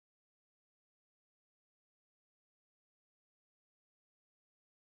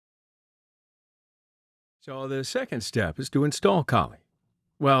So the second step is to install Kali.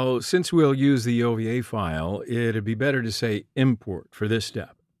 Well, since we'll use the OVA file, it'd be better to say import for this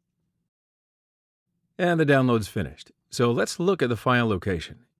step. And the download's finished. So let's look at the file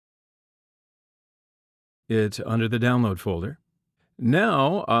location. It's under the download folder.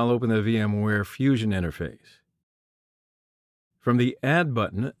 Now I'll open the VMware Fusion interface. From the Add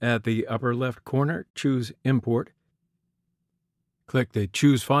button at the upper left corner, choose Import. Click the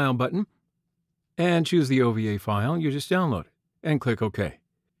Choose File button and choose the OVA file you just downloaded and click OK.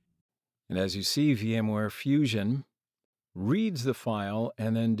 And as you see, VMware Fusion reads the file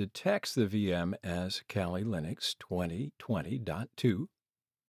and then detects the VM as Kali Linux 2020.2.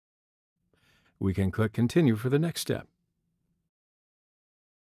 We can click Continue for the next step.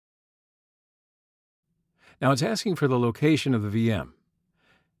 Now it's asking for the location of the VM.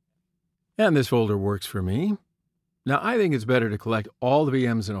 And this folder works for me. Now I think it's better to collect all the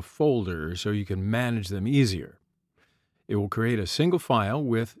VMs in a folder so you can manage them easier. It will create a single file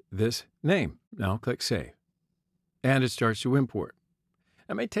with this name. Now click Save. And it starts to import.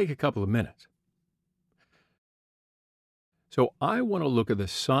 It may take a couple of minutes. So I want to look at the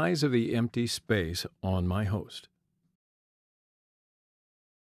size of the empty space on my host.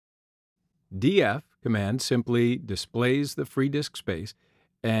 df command simply displays the free disk space,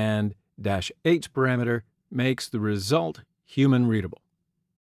 and -h parameter makes the result human readable.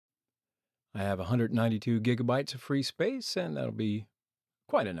 I have 192 gigabytes of free space, and that'll be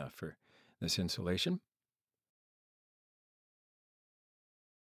quite enough for this installation.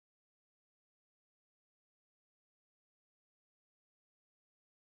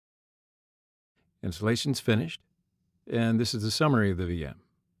 Installation's finished, and this is the summary of the VM.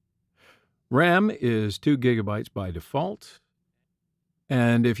 RAM is 2 gigabytes by default,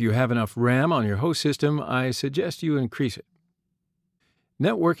 and if you have enough RAM on your host system, I suggest you increase it.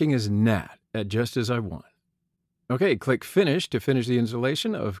 Networking is NAT at just as I want. Okay, click Finish to finish the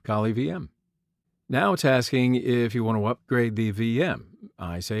installation of Kali VM. Now it's asking if you want to upgrade the VM.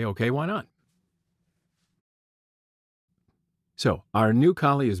 I say, okay, why not? So, our new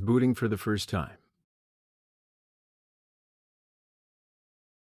Kali is booting for the first time.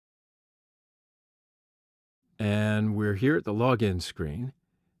 And we're here at the login screen.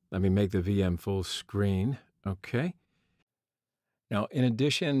 Let me make the VM full screen. Okay. Now, in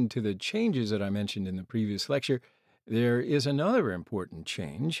addition to the changes that I mentioned in the previous lecture, there is another important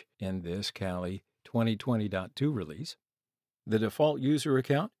change in this Kali 2020.2 release. The default user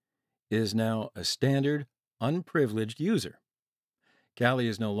account is now a standard unprivileged user. Kali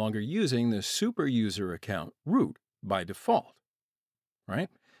is no longer using the super user account root by default, right?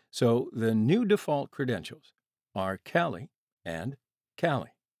 So the new default credentials are Kali and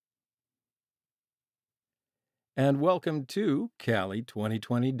Kali. And welcome to Kali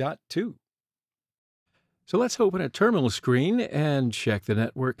 2020.2. So let's open a terminal screen and check the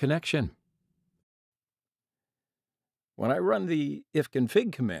network connection. When I run the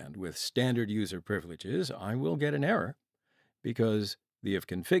ifconfig command with standard user privileges, I will get an error because the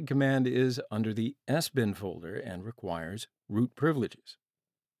ifconfig command is under the sbin folder and requires root privileges.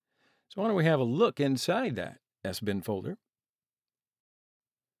 So why don't we have a look inside that sbin folder?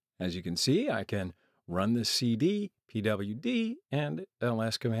 As you can see, I can run the cd, pwd, and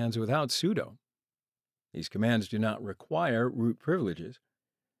ls commands without sudo. These commands do not require root privileges.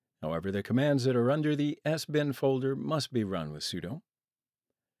 However, the commands that are under the sbin folder must be run with sudo.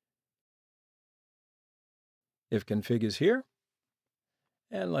 Ifconfig is here,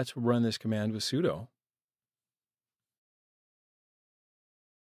 and let's run this command with sudo.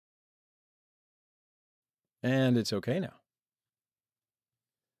 And it's okay now.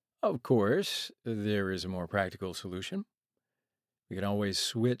 Of course, there is a more practical solution. We can always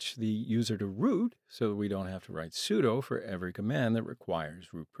switch the user to root so that we don't have to write sudo for every command that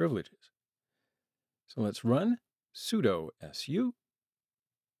requires root privileges. So let's run sudo su.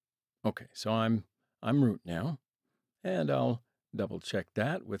 Okay, so I'm root now, and I'll double check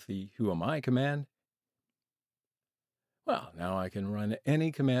that with the whoami command. Well, now I can run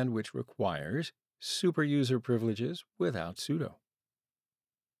any command which requires super user privileges without sudo.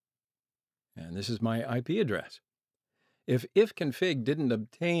 And this is my IP address. If ifconfig didn't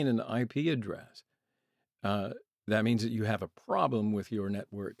obtain an IP address, that means that you have a problem with your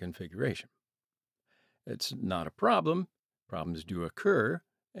network configuration. It's not a problem. Problems do occur,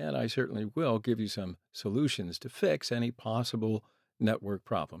 and I certainly will give you some solutions to fix any possible network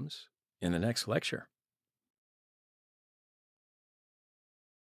problems in the next lecture.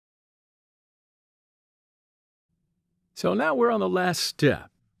 So now we're on the last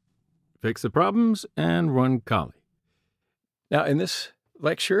step. Fix the problems and run Kali. Now, in this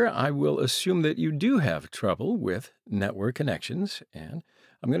lecture, I will assume that you do have trouble with network connections, and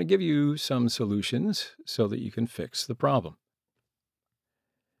I'm going to give you some solutions so that you can fix the problem.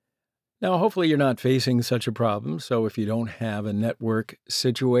 Now, hopefully you're not facing such a problem, so if you don't have a network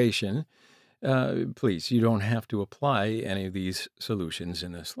situation, please, you don't have to apply any of these solutions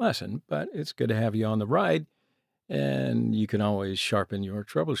in this lesson, but it's good to have you on the ride, and you can always sharpen your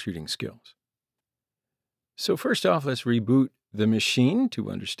troubleshooting skills. So first off, let's reboot the machine to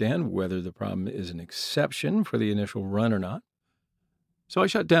understand whether the problem is an exception for the initial run or not. So I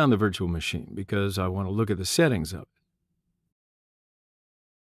shut down the virtual machine because I want to look at the settings of it.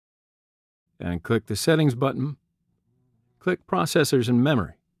 And click the Settings button. Click Processors and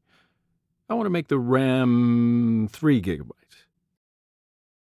Memory. I want to make the RAM 3 gigabytes.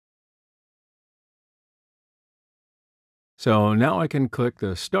 So now I can click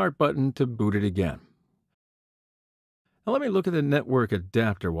the Start button to boot it again. Now let me look at the network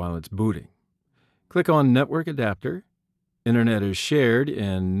adapter while it's booting. Click on Network Adapter. Internet is shared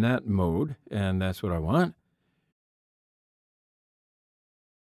in NAT mode, and that's what I want.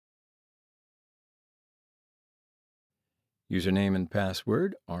 Username and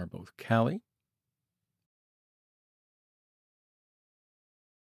password are both Callie.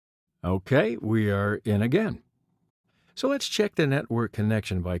 Okay, we are in again. So let's check the network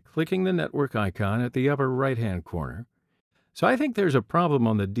connection by clicking the network icon at the upper right-hand corner. So I think there's a problem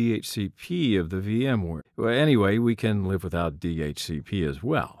on the DHCP of the VMware. Well, anyway, we can live without DHCP as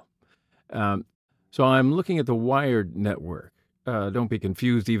well. So I'm looking at the wired network. Don't be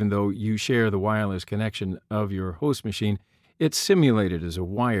confused, even though you share the wireless connection of your host machine, it's simulated as a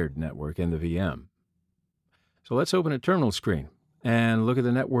wired network in the VM. So let's open a terminal screen and look at the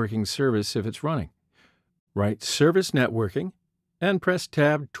networking service if it's running. Write Service Networking and press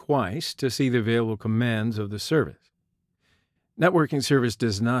Tab twice to see the available commands of the service. Networking service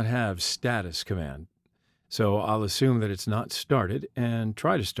does not have status command, so I'll assume that it's not started and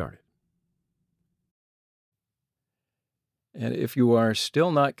try to start it. And if you are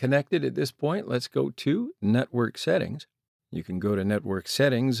still not connected at this point, let's go to Network Settings. You can go to Network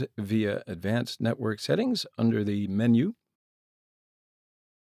Settings via Advanced Network Settings under the menu.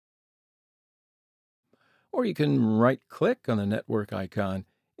 Or you can right-click on the network icon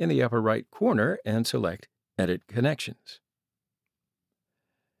in the upper right corner and select Edit Connections.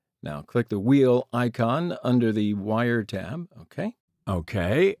 Now click the wheel icon under the Wire tab, okay?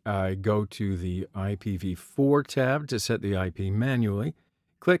 Okay, I go to the IPv4 tab to set the IP manually.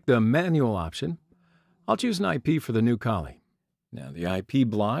 Click the Manual option. I'll choose an IP for the new Kali. Now, the IP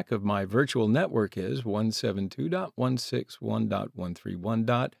block of my virtual network is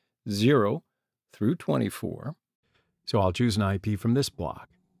 172.161.131.0 through 24. So I'll choose an IP from this block.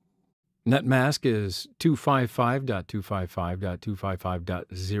 Net mask is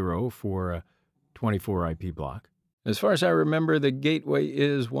 255.255.255.0 for a 24 IP block. As far as I remember, the gateway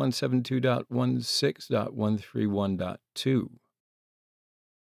is 172.16.131.2.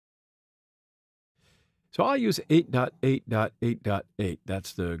 So I'll use 8.8.8.8,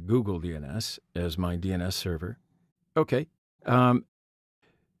 that's the Google DNS, as my DNS server. Okay, let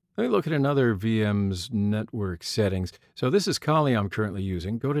me look at another VM's network settings. So this is Kali I'm currently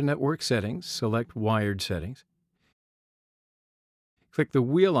using. Go to Network Settings, select Wired Settings. Click the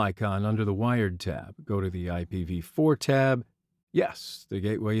wheel icon under the Wired tab. Go to the IPv4 tab. Yes, the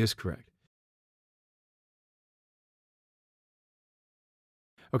gateway is correct.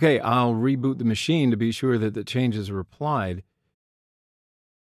 Okay, I'll reboot the machine to be sure that the changes are applied.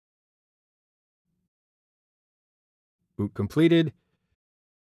 Boot completed.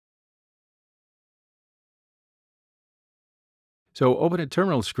 So open a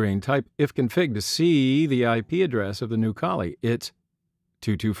terminal screen, type ifconfig to see the IP address of the new Kali. It's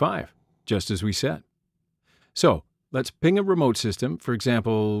 225, just as we said. So let's ping a remote system, for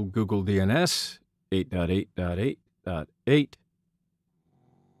example, Google DNS 8.8.8.8.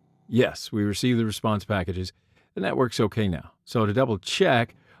 Yes, we received the response packages. The network's okay now. So to double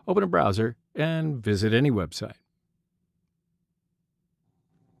check, open a browser and visit any website.